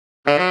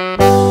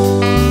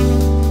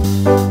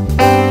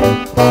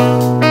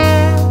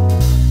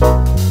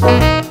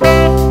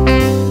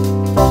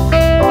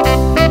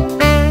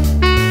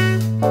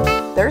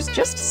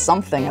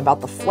something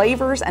about the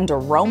flavors and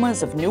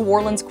aromas of New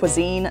Orleans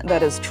cuisine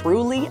that is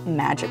truly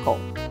magical.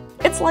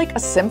 It's like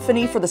a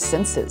symphony for the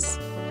senses,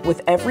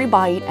 with every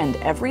bite and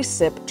every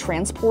sip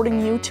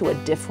transporting you to a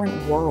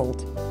different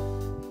world.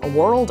 A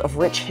world of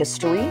rich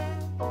history,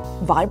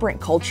 vibrant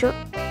culture,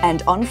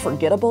 and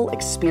unforgettable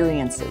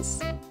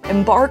experiences.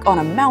 Embark on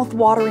a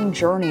mouth-watering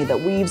journey that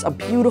weaves a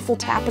beautiful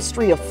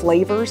tapestry of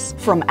flavors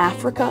from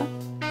Africa,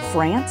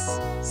 France,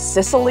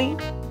 Sicily,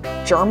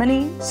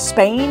 Germany,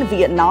 Spain,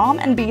 Vietnam,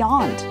 and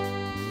beyond.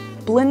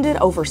 Blended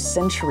over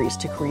centuries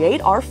to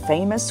create our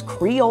famous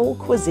Creole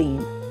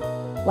cuisine.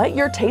 Let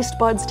your taste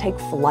buds take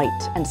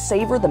flight and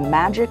savor the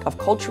magic of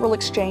cultural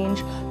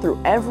exchange through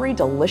every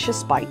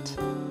delicious bite.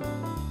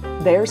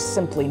 There's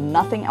simply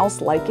nothing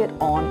else like it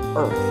on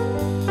earth.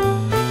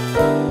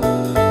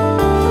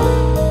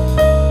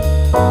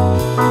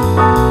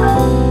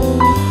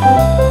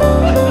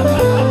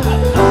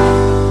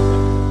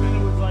 And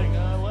it was like,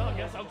 well, I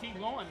guess I'll keep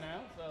going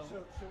now. So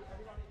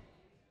everybody